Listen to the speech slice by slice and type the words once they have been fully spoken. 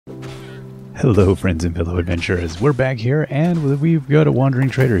Hello friends and fellow adventurers, we're back here and we've got a wandering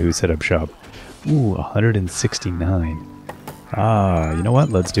trader who set up shop. Ooh, 169. Ah, you know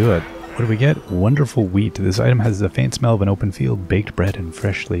what? Let's do it. What do we get? Wonderful wheat. This item has the faint smell of an open field, baked bread, and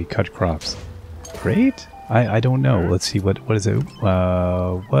freshly cut crops. Great? I don't know. Let's see, what is it?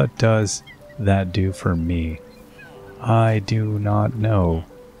 What does that do for me? I do not know.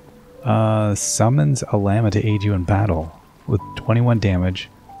 Summons a llama to aid you in battle with 21 damage.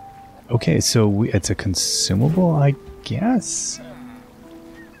 Okay, so it's a consumable, I guess?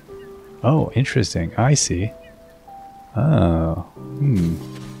 Oh, interesting. I see. Oh,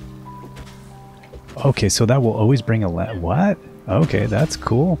 Okay, so that will always bring a what? Okay, that's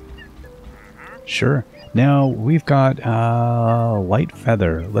cool. Sure. Now, we've got light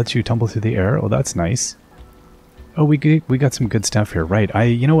feather. Lets you tumble through the air. Oh, that's nice. Oh, we got some good stuff here. Right.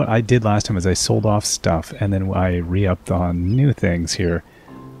 You know what I did last time is I sold off stuff, and then I re-upped on new things here.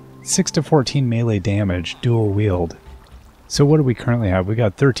 6 to 14 melee damage, dual wield. So what do we currently have? We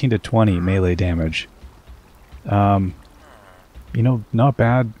got 13 to 20 melee damage. You know, not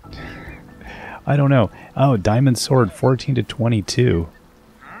bad. I don't know. Oh, diamond sword, 14 to 22.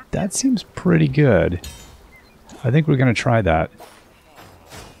 That seems pretty good. I think we're gonna try that.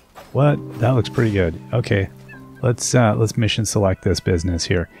 What? That looks pretty good. Okay, let's mission select this business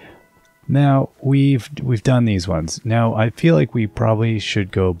here. Now we've done these ones. Now I feel like we probably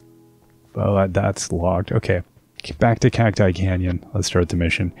should go. Oh, that's locked. Okay, back to Cacti Canyon. Let's start the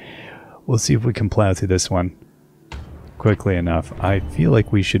mission. We'll see if we can plow through this one quickly enough. I feel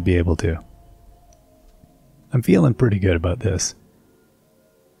like we should be able to. I'm feeling pretty good about this.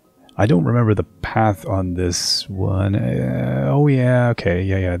 I don't remember the path on this one. Oh yeah, okay,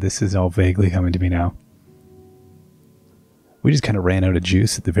 yeah, this is all vaguely coming to me now. We just kind of ran out of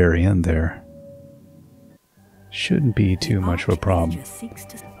juice at the very end there. Shouldn't be too much of a problem.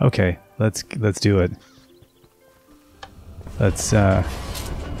 Okay, let's do it. Let's oh,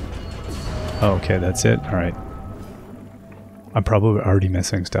 okay, that's it. All right. I'm probably already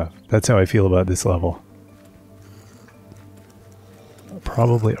missing stuff. That's how I feel about this level.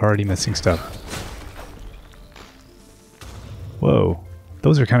 Probably already missing stuff. Whoa,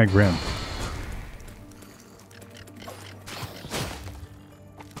 those are kind of grim.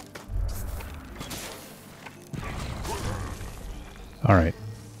 All right.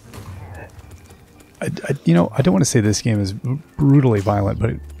 You know, I don't want to say this game is brutally violent,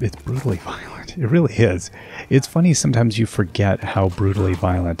 but it's brutally violent. It really is. It's funny sometimes you forget how brutally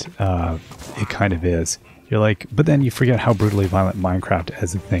violent it kind of is. You're like, but then you forget how brutally violent Minecraft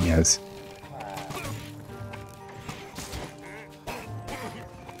as a thing is.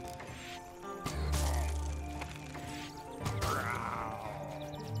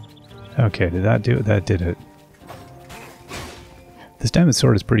 Okay, did that do it? That did it. This diamond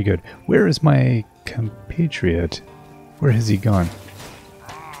sword is pretty good. Where is my compatriot? Where has he gone?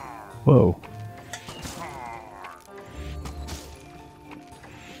 Whoa.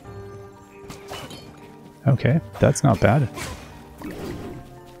 Okay, that's not bad.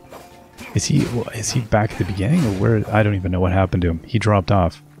 Is he back at the beginning or where? I don't even know what happened to him. He dropped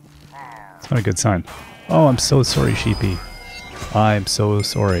off. It's not a good sign. Oh, I'm so sorry, Sheepy. I'm so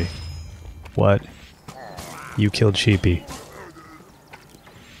sorry. What? You killed Sheepy.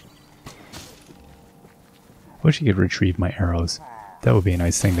 I wish you could retrieve my arrows. That would be a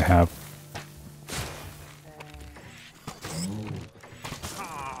nice thing to have.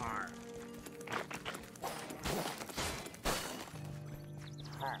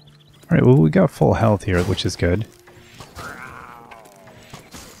 Alright, well we got full health here, which is good.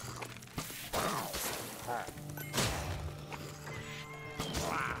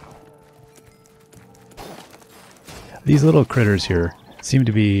 These little critters here seem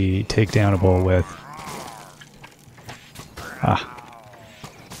to be takedownable with...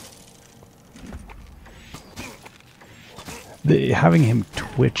 having him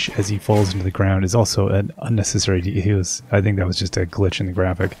twitch as he falls into the ground is also an unnecessary... I think that was just a glitch in the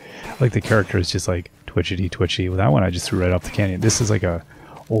graphic. Like the character is just like twitchity twitchy. With that one I just threw right off the canyon. This is like a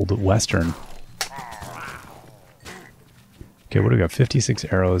old western. Okay, what do we got? 56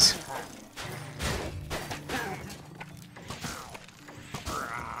 arrows.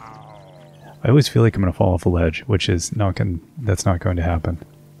 I always feel like I'm going to fall off a ledge, which is not going. That's not going to happen.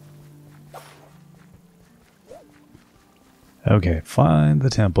 Okay, find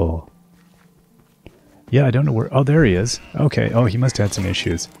the temple. Yeah, I don't know where... Oh, there he is. Okay, oh, he must have had some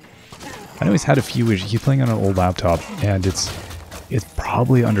issues. I know he's had a few issues. He's playing on an old laptop, and it's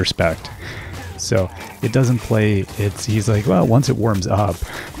probably under spec'd. So, it doesn't play... He's like, well, once it warms up.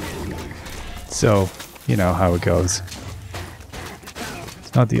 So, you know how it goes.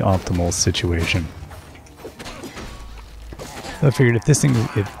 It's not the optimal situation. I figured if this thing,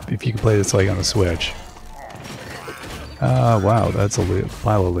 if you could play this like on a Switch. Wow, that's a loot,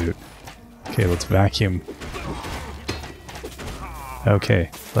 pile of loot. Okay, let's vacuum. Okay,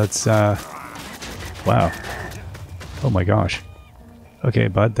 let's, wow. Oh my gosh. Okay,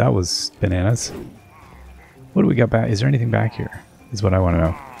 bud, that was bananas. What do we got back? Is there anything back here? Is what I want to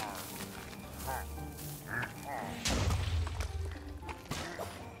know.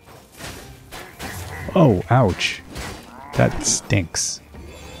 Oh, ouch. That stinks.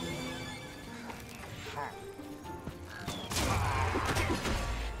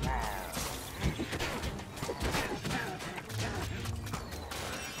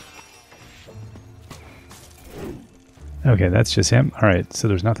 Okay, that's just him. Alright, so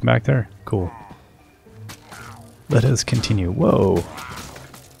there's nothing back there? Cool. Let us continue. Whoa!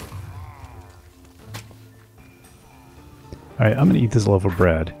 Alright, I'm gonna eat this loaf of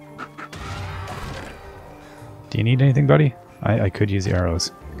bread. Do you need anything, buddy? I could use the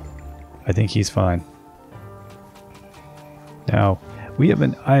arrows. I think he's fine. Now,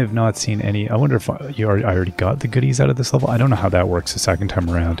 I have not seen any... I wonder if I already got the goodies out of this level. I don't know how that works the second time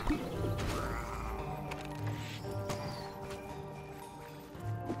around.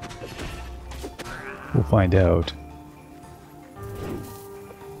 We'll find out.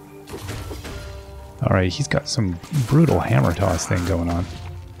 Alright, he's got some brutal hammer toss thing going on.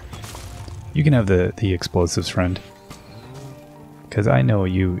 You can have the explosives, friend. Because I know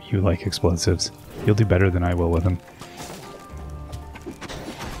you like explosives. You'll do better than I will with them.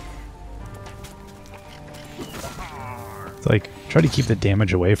 It's like, try to keep the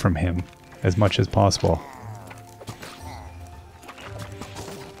damage away from him as much as possible.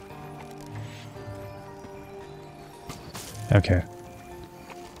 Okay.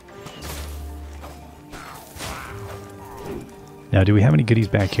 Now, do we have any goodies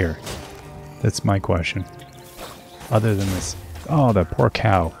back here? That's my question. Other than this... Oh, that poor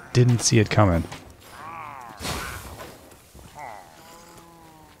cow. Didn't see it coming.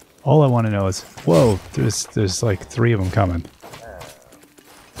 All I want to know is... Whoa, there's like 3 of them coming.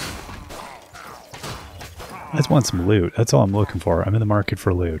 I just want some loot. That's all I'm looking for. I'm in the market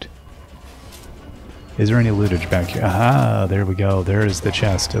for loot. Is there any lootage back here? Aha, there we go. There's the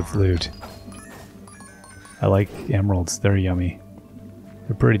chest of loot. I like emeralds. They're yummy.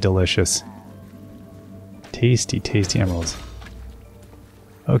 They're pretty delicious. Tasty, tasty emeralds.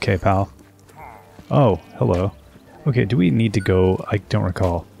 Okay, pal. Oh, hello. Okay, do we need to go... I don't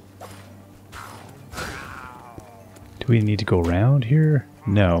recall. Do we need to go around here?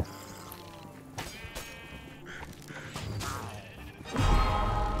 No.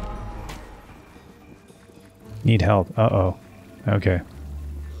 Need help. Uh-oh. Okay.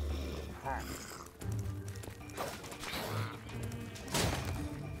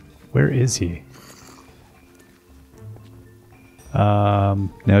 Where is he?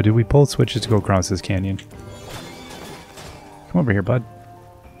 Now, do we pull switches to go across this canyon? Come over here, bud.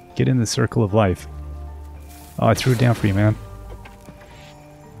 Get in the circle of life. Oh, I threw it down for you, man.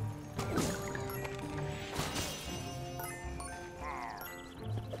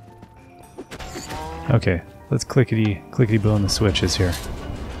 Okay, let's clickety-boo on the switches here.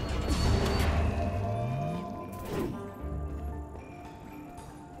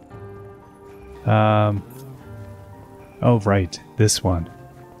 Oh, right. This one.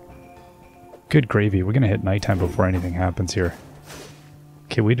 Good gravy. We're going to hit nighttime before anything happens here.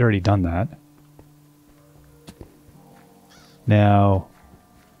 Okay, we'd already done that. Now...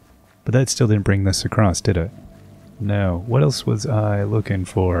 But that still didn't bring this across, did it? No. What else was I looking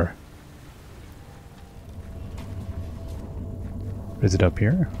for? Is it up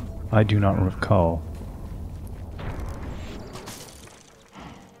here? I do not recall.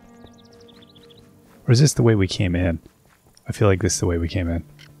 Or is this the way we came in? I feel like this is the way we came in.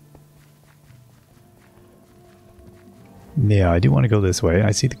 Yeah, I do want to go this way.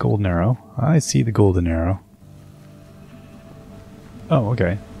 I see the golden arrow. I see the golden arrow. Oh,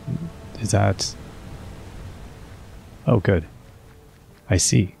 okay. Is that... Oh, good. I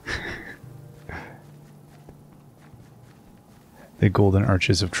see. The golden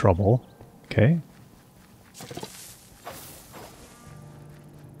arches of trouble. Okay.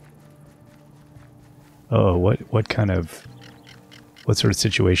 Oh, what kind of... What sort of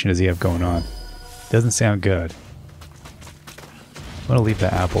situation does he have going on? Doesn't sound good. I'm gonna leave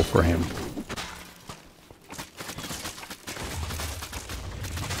the apple for him.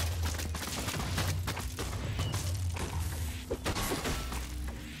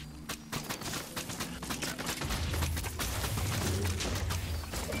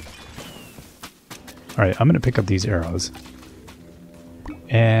 Alright, I'm gonna pick up these arrows.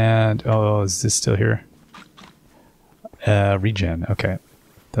 And, oh, is this still here? Regen, okay.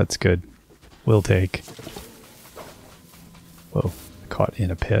 That's good. We'll take. Whoa, caught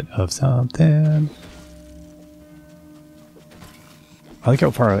in a pit of something. I like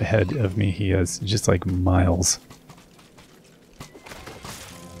how far ahead of me he is, just like miles.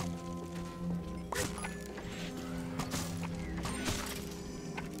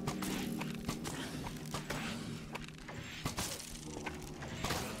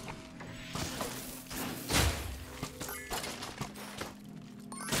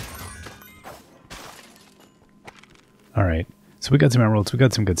 Alright, so we got some emeralds, we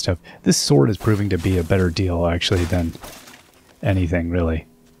got some good stuff. This sword is proving to be a better deal, actually, than anything, really.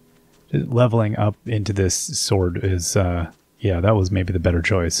 Leveling up into this sword is, yeah, that was maybe the better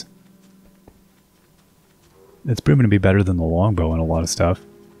choice. It's proven to be better than the longbow and a lot of stuff.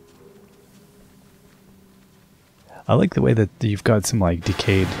 I like the way that you've got some, like,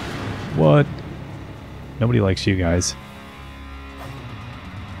 decayed... What? Nobody likes you guys.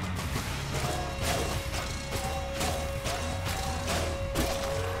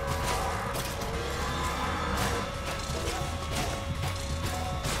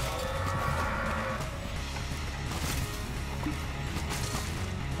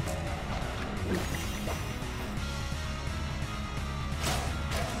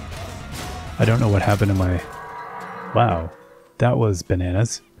 I don't know what happened to my... Wow, that was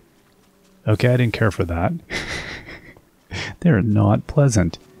bananas. Okay, I didn't care for that. They're not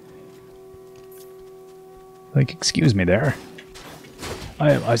pleasant. Like, excuse me there.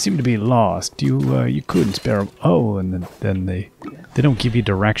 I seem to be lost. You couldn't spare... Oh, and then they don't give you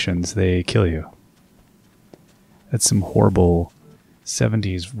directions. They kill you. That's some horrible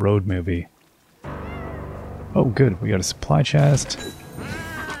 70s road movie. Oh, good. We got a supply chest.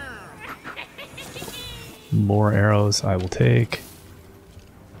 More arrows I will take.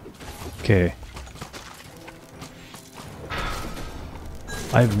 Okay.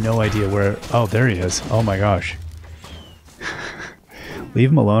 I have no idea where... Oh, there he is. Oh my gosh.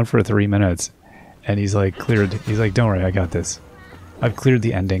 Leave him alone for 3 minutes. And he's like cleared... He's like, don't worry, I got this. I've cleared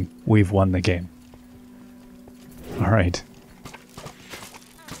the ending. We've won the game. Alright.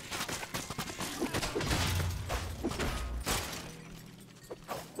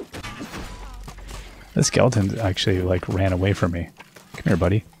 The skeleton actually, like, ran away from me. Come here,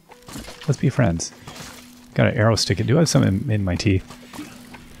 buddy. Let's be friends. Got an arrow stick. I do have some in my teeth.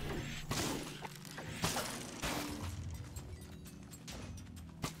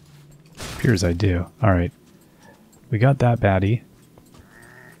 Appears I do. Alright. We got that baddie.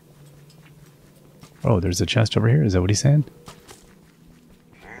 Oh, there's a chest over here. Is that what he's saying?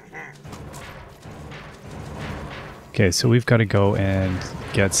 Okay, so we've got to go and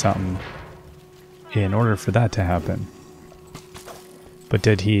get something in order for that to happen. But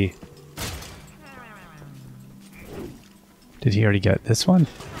did he already get this one?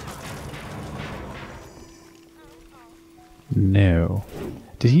 No.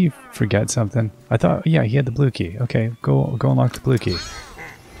 Did he forget something? I thought, yeah, he had the blue key. Okay, go unlock the blue key.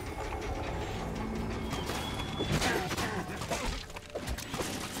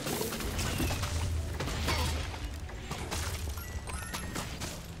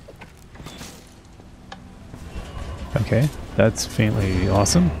 Okay, that's faintly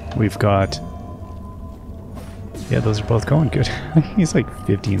awesome. We've got... Yeah, those are both going good. He's like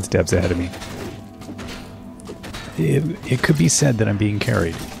 15 steps ahead of me. It could be said that I'm being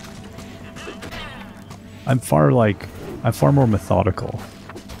carried. I'm far more methodical.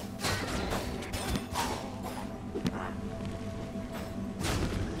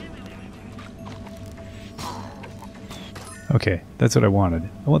 Okay, that's what I wanted.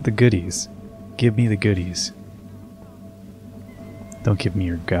 I want the goodies. Give me the goodies. Don't give me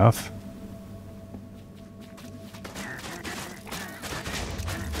your guff.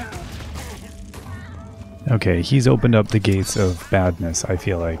 Okay, he's opened up the gates of badness, I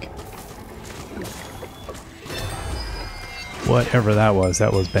feel like. Whatever that was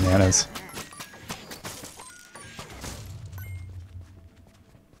bananas.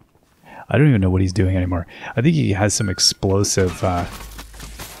 I don't even know what he's doing anymore. I think he has some explosive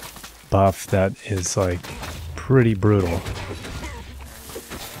buff that is, like, pretty brutal.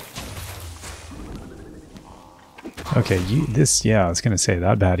 Okay, yeah, I was gonna say,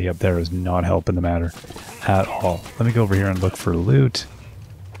 that baddie up there is not helping the matter at all. Let me go over here and look for loot.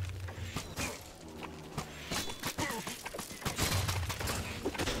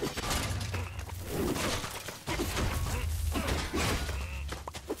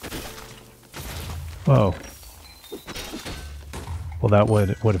 Whoa. Well, that would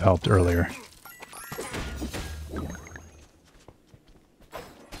have helped earlier.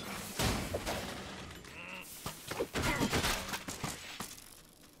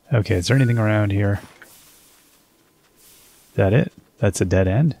 Okay, is there anything around here? Is that it? That's a dead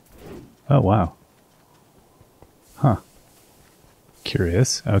end? Oh, wow. Huh.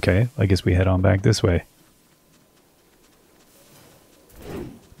 Curious. Okay, I guess we head on back this way.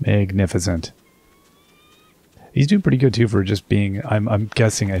 Magnificent. He's doing pretty good too for just being, I'm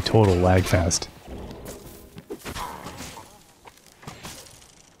guessing, a total lag fest.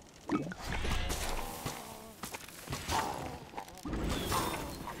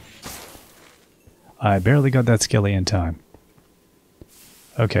 I barely got that skelly in time.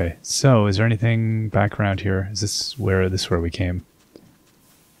 Okay, so is there anything back around here? Is this where we came?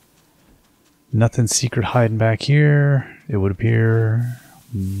 Nothing secret hiding back here, it would appear.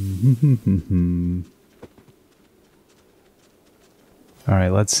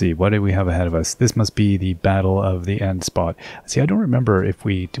 Alright, let's see. What do we have ahead of us? This must be the battle of the end spot. See, I don't remember if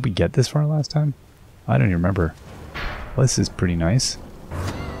we... Did we get this far last time? I don't even remember. Well, this is pretty nice.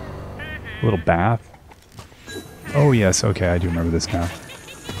 A little bath. Oh, yes. Okay, I do remember this now.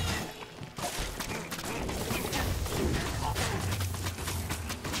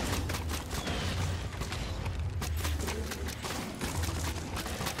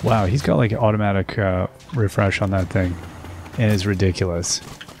 Wow, he's got like automatic refresh on that thing. And it's ridiculous.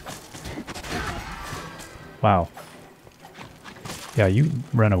 Wow. Yeah, you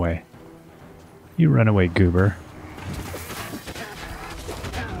run away. You run away, goober.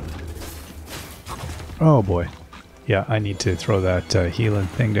 Oh boy. Yeah, I need to throw that healing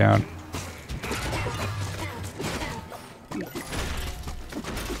thing down.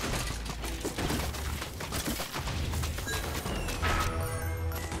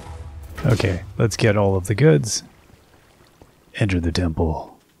 Okay, let's get all of the goods. Enter the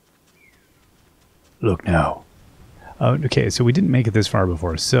temple. Look now. Okay, so we didn't make it this far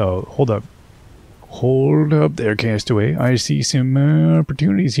before, so hold up. Hold up there, castaway. I see some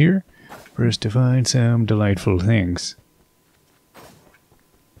opportunities here for us to find some delightful things.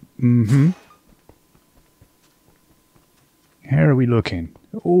 How are we looking?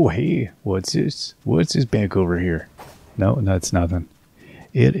 Oh, hey, what's this? What's this back over here? No, that's nothing.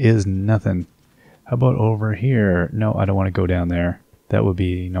 It is nothing. How about over here? No, I don't want to go down there. That would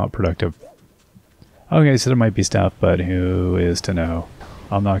be not productive. Okay, so there might be stuff, but who is to know?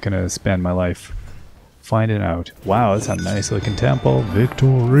 I'm not going to spend my life finding out. Wow, that's a nice looking temple.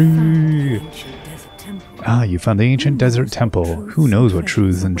 Victory! Ah, you found the ancient desert temple. Who knows what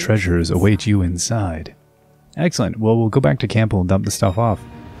truths and treasures await you inside. Excellent. Well, we'll go back to camp and we'll dump the stuff off.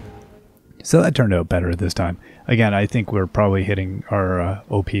 So that turned out better this time. Again, I think we're probably hitting our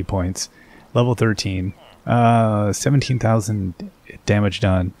OP points. Level 13. 17,000 damage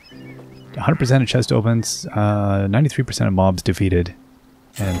done. 100% of chest opens. 93% of mobs defeated.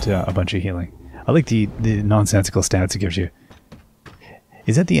 And a bunch of healing. I like the nonsensical stats it gives you.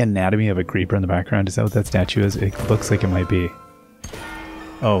 Is that the anatomy of a creeper in the background? Is that what that statue is? It looks like it might be.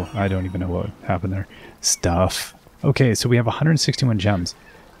 Oh, I don't even know what happened there. Stuff. Okay, so we have 161 gems.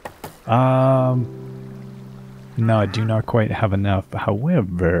 No, I do not quite have enough.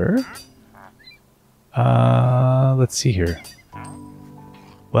 However, let's see here.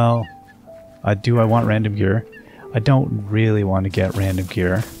 Well, do I want random gear? I don't really want to get random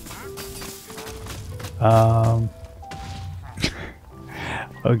gear.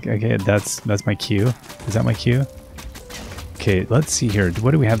 Okay, that's my queue. Is that my queue? Okay, let's see here.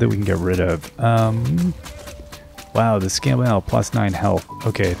 What do we have that we can get rid of? Wow, the scale plus 9 health.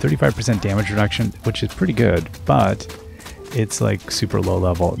 Okay, 35% damage reduction, which is pretty good, but it's like super low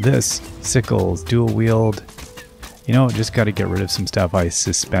level. This, sickles, dual wield. You know, just got to get rid of some stuff, I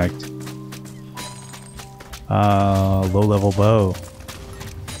suspect. Low level bow.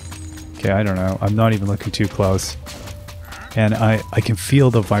 Okay, I don't know. I'm not even looking too close. And I can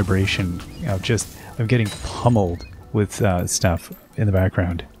feel the vibration of I'm getting pummeled with stuff in the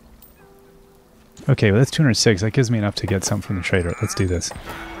background. Okay, well that's 206. That gives me enough to get something from the trader. Let's do this.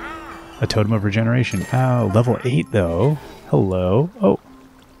 A totem of regeneration. Oh, level 8 though. Hello. Oh.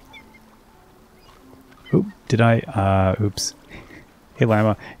 Oop, did I? Oops. Hey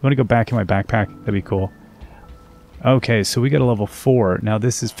Llama, you want to go back in my backpack? That'd be cool. Okay, so we got a level 4. Now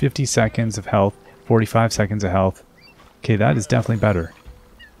this is 50 seconds of health, 45 seconds of health. Okay, that is definitely better.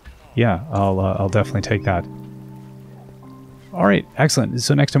 Yeah, I'll definitely take that. Alright, excellent.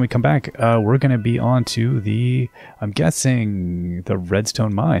 So next time we come back, we're going to be on to the, I'm guessing, the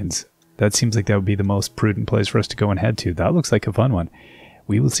Redstone Mines. That seems like that would be the most prudent place for us to go and head to. That looks like a fun one.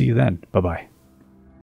 We will see you then. Bye-bye.